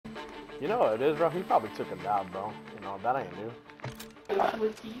You know what it is, bro? He probably took a nap, bro. You know, that ain't new.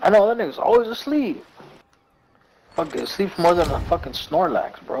 I know, that nigga's always asleep. Fucking sleeps more than a fucking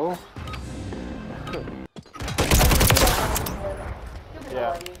Snorlax, bro.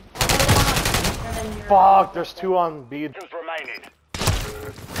 Yeah. Fuck, there's two on B. Remaining.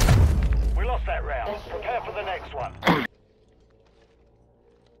 We lost that round. Prepare for the next one.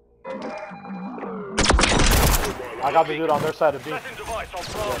 I got the dude on their side of B. Setting device on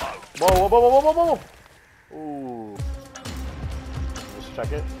Bravo. Whoa, whoa, whoa, whoa, whoa, whoa, whoa. Ooh. Just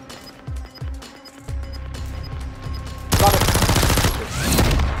check it. Got it.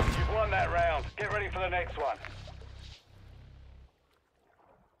 You've won that round. Get ready for the next one.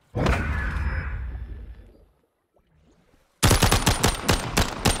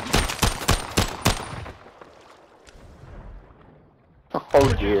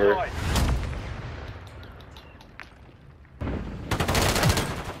 Oh dear.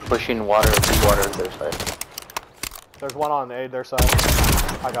 Pushing water, blue water on their side. There's one on A, their side.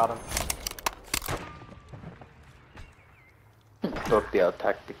 I got him. Tortilla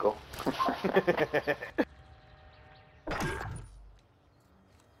tactical.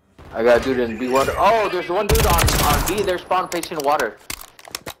 I got a dude in B water. Oh, there's one dude on B. They're spawn facing water.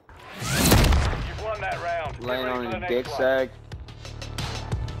 You've won that round. Get Laying ready on for the his next dick one. sag.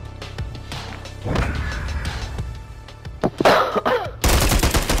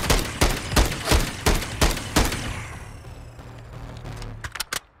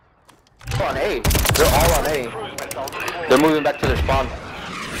 On A. They're all on A. They're moving back to their spawn.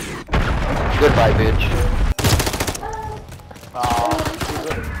 Goodbye, bitch.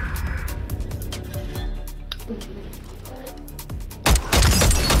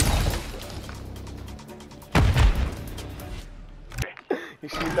 You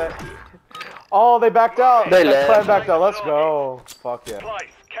see that? Oh, they backed out. They That left. clan backed out. Let's go. Fuck yeah.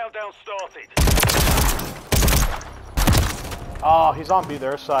 Place. Countdown started. Oh, he's on B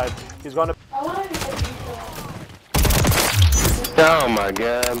their side. He's going to. Oh my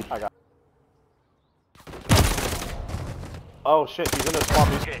god. I got. Oh shit, he's in the swamp.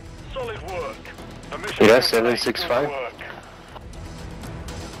 He's... Okay. Solid work. The mission Yeah, is complete. 765. Good work.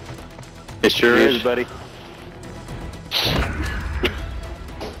 It sure is, buddy.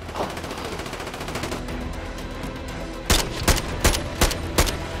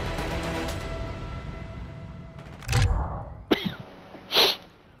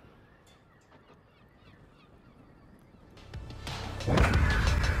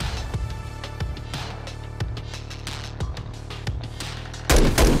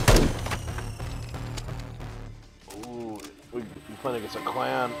 Ooh, we playing against a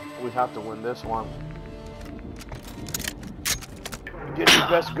clan. We have to win this one. Get your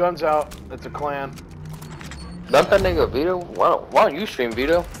best guns out. It's a clan. Dump that nigga, Vito. Why don't you stream,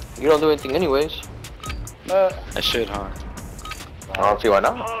 Vito? You don't do anything anyways. I should, huh? I don't see why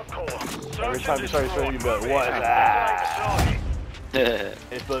not. Hardcore. Every Search time and you start destroy. showing, you be like, what is Target. that? I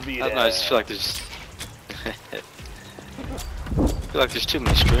It's the beat. don't know, I just feel like there's... I feel like there's too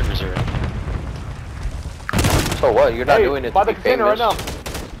many streamers already. So what? You're not Hey, doing it by to the be container right famous.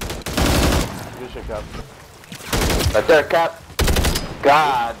 now. Good shit, Cap. Right there, Cap.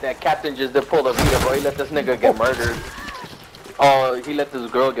 God, that captain just did pull the Vito, bro. He let this nigga get murdered. Oh, he let this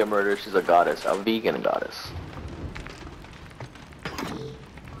girl get murdered. She's a goddess, a vegan goddess.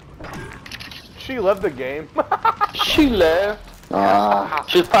 She left the game. She left.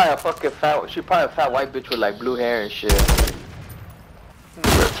 She's probably a fucking fat. She's probably a fat white bitch with like blue hair and shit.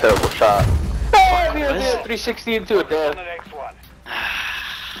 A terrible shot. Hey, we did 360 into a On death. the next one.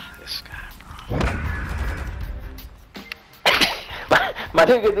 This guy, bro. My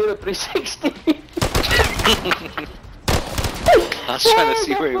nigga did a 360. I was trying to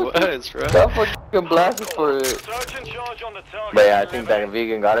see where he was, bro. That fucking blasted for it. Search and charge on the target. But yeah, I think that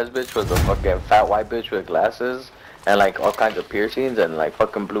vegan goddess bitch was a fucking fat white bitch with glasses and like all kinds of piercings and like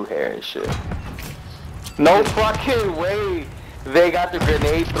fucking blue hair and shit. No fucking way they got the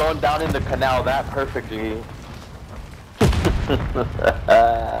grenade thrown down in the canal that perfectly.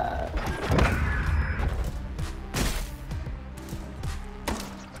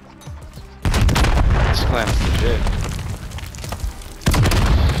 This clan is legit.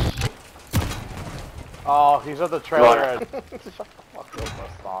 Oh, he's at the trailer.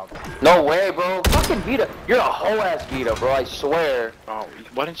 No way, bro. Fucking Vita. You're a whole ass Vita, bro. I swear. Oh,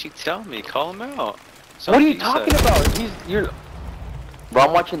 why didn't you tell me? Call him out. What are you talking about? You're. Bro,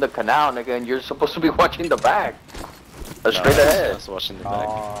 I'm watching the canal, nigga, and you're supposed to be watching the back. Straight I ahead. was watching the back.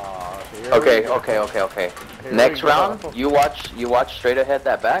 Okay. Here Next we go. round, you watch straight ahead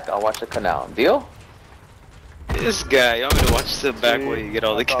that back. I'll watch the canal. Deal? This guy, you want me to watch the back where you get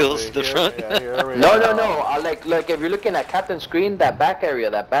all the kills to the front? No, no, no. Like if you're looking at Captain's screen, that back area,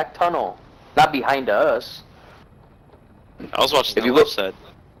 that back tunnel, not behind us. I was watching If the you left look- side.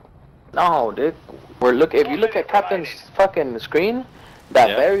 No, dude. If you look at Captain's fucking screen, that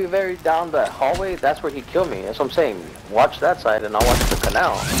Yeah. very, very down the hallway, that's where he killed me. That's what I'm saying. Watch that side, and I'll watch the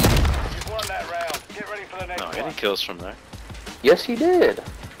canal. You've won that round. Get ready for the next No, one. getting kills from there. Yes, he did.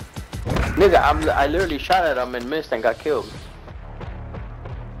 Nigga, I literally shot at him and missed and got killed.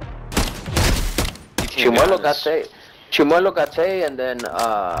 He came Chimuelo down this- got Tay, and then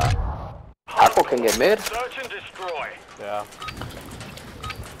Aqua can get mid. Search and destroy. Yeah.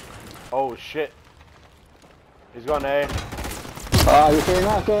 Oh shit. He's going A. Ah, yo que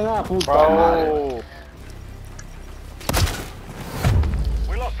nada, puta madre. Bro.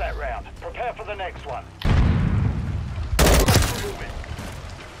 We lost that round. Prepare for the next one.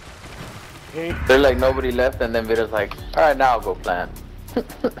 He, There's like nobody left, and then Vita's like, alright, now I'll go plant. It's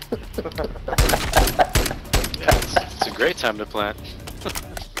a great time to plant.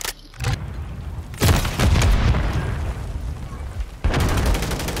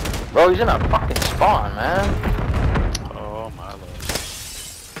 Bro, he's in a fucking spawn, man. Oh my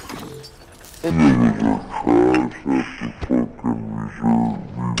lord.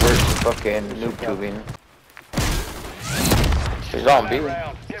 Where's the fucking noob tubing? He's on B. That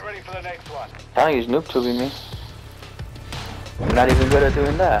round. Get ready for the next one. Now he's noob tubing me. I'm not even good at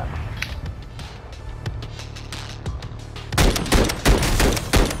doing that.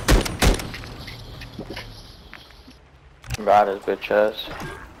 Got his bitch ass.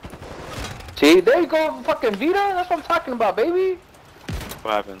 See, there you go, fucking Vita. That's what I'm talking about, baby.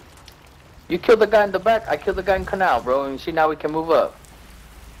 What happened? You killed the guy in the back, I killed the guy in canal, bro, and see now we can move up.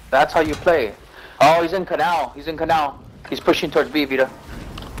 That's how you play. Oh, he's in canal, he's in canal. He's pushing towards B, Vita.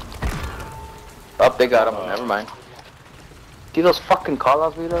 Up, they got him, never mind. See those fucking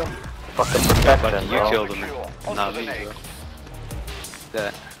callouts, Vita? Fucking protection, Lucky you bro. killed him, Sure. On not to the me, next. bro.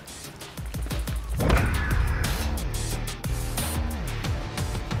 That.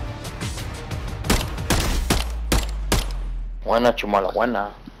 Buena, chumala,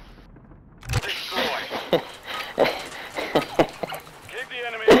 buena. Destroy. Keep the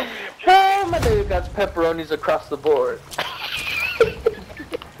enemy off the objective. Oh, my dude got pepperonis across the board. Friendly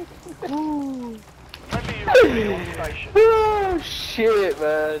UAV on station. Oh, shit,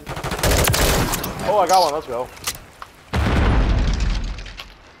 man. oh, I got one. Let's go.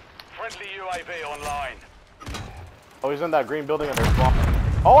 Friendly UAV online. Oh, he's in that green building and there's spawn.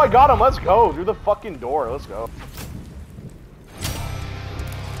 Oh, I got him. Let's go. Through the fucking door. Let's go.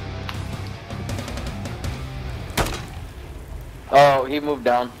 Oh, he moved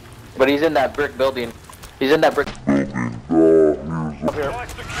down. But he's in that brick building. He's in that brick. Up here.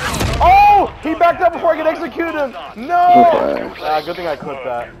 Nice to kill. Oh! He backed up before I could execute him! No! Good thing I clipped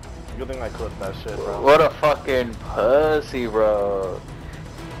that. Good thing I clipped that shit, bro. What a fucking pussy, bro.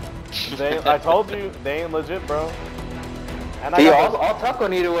 I told you, they ain't legit, bro. And I See, got all Taco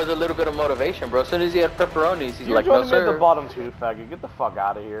needed was a little bit of motivation, bro. As soon as he had pepperonis, he's You're like, no, joining me at the sir. bottom too, faggot. Get the fuck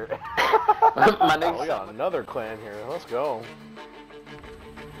out of here. My Oh, we nigga. got another clan here. Let's go.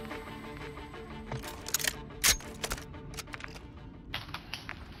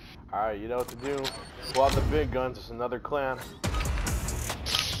 Alright, you know what to do. Pull out the big guns. It's another clan.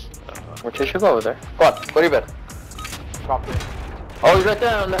 Which you should go over there. Go on, go to your bed. Drop it. Oh, he's right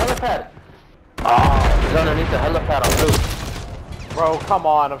there on the helipad. Oh, he's underneath the helipad on blue. Bro, come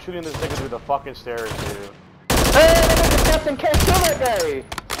on. I'm shooting this nigga through the fucking stairs, dude. Hey, the captain can't kill that guy.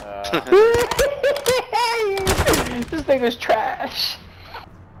 This nigga's trash.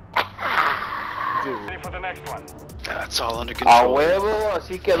 Dude. Ready for the next one. That's all under A control. huevo,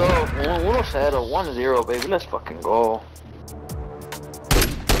 así quedó. 1-0, 1-0, baby. Let's fucking go.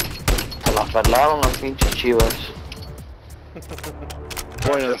 Se la pelaron las pinches chivas.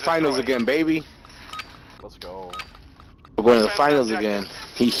 Going to the finals again, baby. Let's go. We're going to the finals again.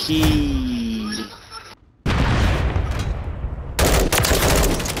 Hee hee.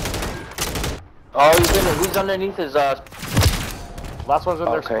 Oh, he's underneath his Last one's in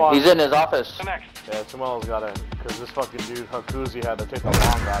their okay. spot. He's in his office. The next. Yeah, Chimuelo's got it. Because this fucking dude, Hakuzi, had to take the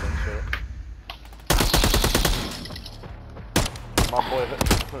long route and shit. My boy, the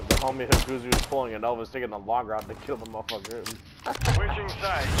homie Hakuzi was pulling an Elvis, taking the long route to kill the motherfucker. Switching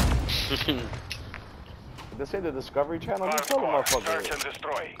sides. Did they say the Discovery Channel? Just kill the Hardcore. Search motherfucker. and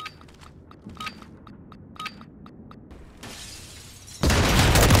destroy.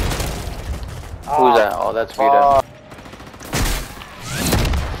 Who's that? Oh, that's Vita.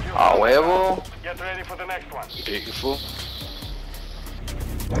 A huevo. Get ready for the next one. Beautiful.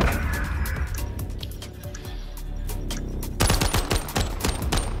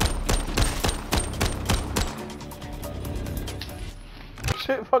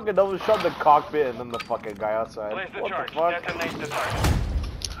 shit fucking double shot the cockpit and then the fucking guy outside. Place the What charge. the fuck? Detonate the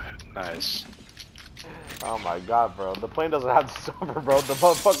target. Nice. Oh my god, bro. The plane doesn't have to suffer, bro. The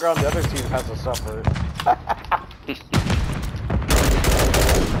motherfucker on the other team has to suffer.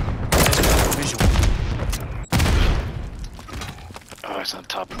 Oh, it's on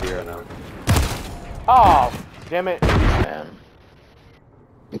top of the air now. Oh, damn it. Man.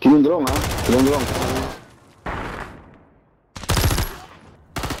 Tiene un dron, ¿ah? Tiene un dron.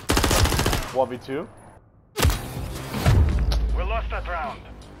 1v2. We lost that round.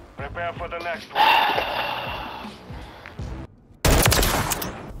 Prepare for the next one.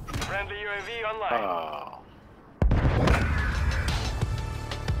 Friendly UAV online. Oh.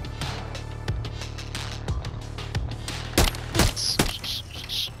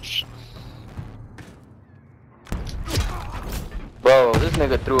 Bro, this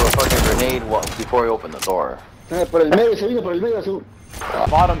nigga threw a fucking grenade before he opened the door. Por el medio, se vino por el medio azul.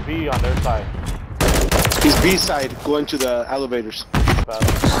 Bottom B on their side. He's B side, going to the elevators.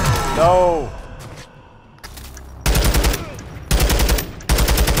 No.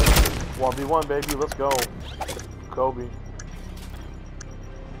 1v1, baby. Let's go. Kobe.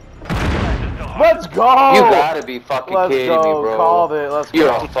 Let's go. You gotta be fucking Let's kidding go. me, bro. Called it. Let's You're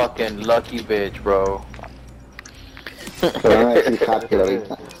go. a fucking lucky bitch, bro. Let's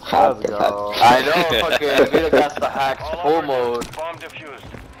go. I know, fucking Vita got the hacks All full over. mode. Bomb defused.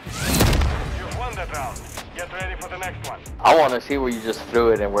 You've won that round. Get ready for the next one. I wanna see where you just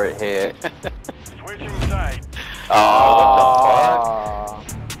threw it and where it hit. Switching sides. Oh,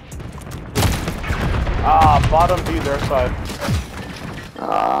 what Bottom B their side.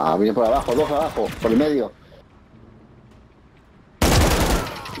 Ah, viene por abajo, dos abajo, por el medio.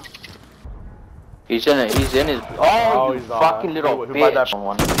 He's in his. Oh, you he's fucking little who by that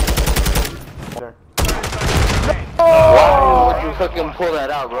bitch. There. Why would you fucking pull that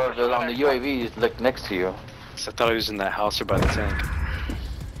out, bro? Just on the UAV, he's like next to you. So I thought he was in that house or by the tank.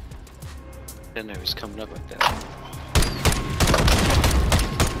 Didn't know he was coming up like that.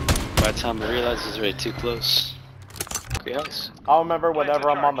 By the time I realized he's already too close. Okay, house. I'll remember whenever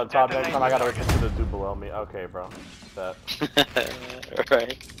I'm on the top next time I gotta reach to the dude below me. Okay, bro. That.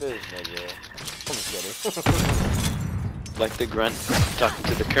 Right. This nigga. I'm just kidding. Like the grunt talking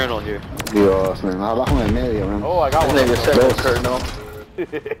to the colonel here. Dios, man, abajo en el medio, man. Oh, I got This one. nigga said the colonel.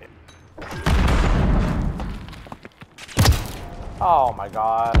 Oh my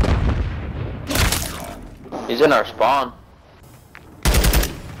god. He's in our spawn.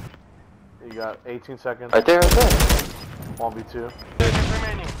 You got 18 seconds. Right there, right there. 1v2. Seconds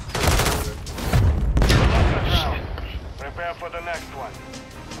remaining. We lost that round. Prepare for the next one.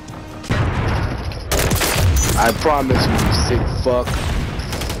 I promise you, you sick fuck.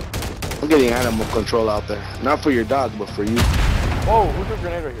 I'm getting animal control out there. Not for your dog, but for you. Whoa, who threw a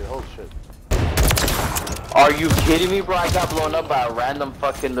grenade right here? Oh shit. Are you kidding me, bro? I got blown up by a random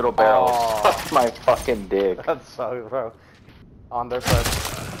fucking little barrel. Oh. Fuck my fucking dick. That sucks, bro. On their side.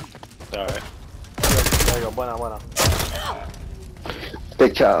 Alright. There you go. Buena, buena.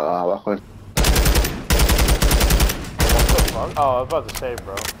 Techa abajo. What the fuck? Oh, I was about to say,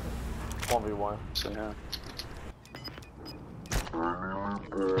 bro. 1v1. So yeah. Be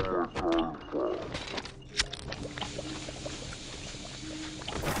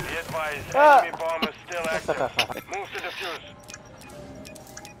advised, Ah. enemy bomb is still active. Move to defuse.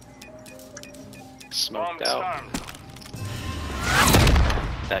 Bomb Smoked out. disarmed.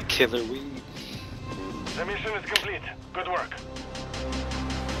 That killer weed. The mission is complete. Good work.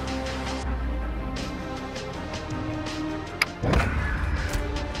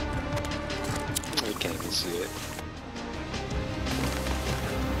 We can't even see it.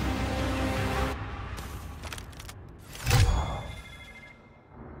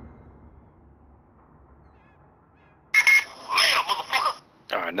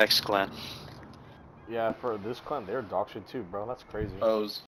 Alright, next clan. Yeah, for this clan, they're dog shit too, bro. That's crazy. O's.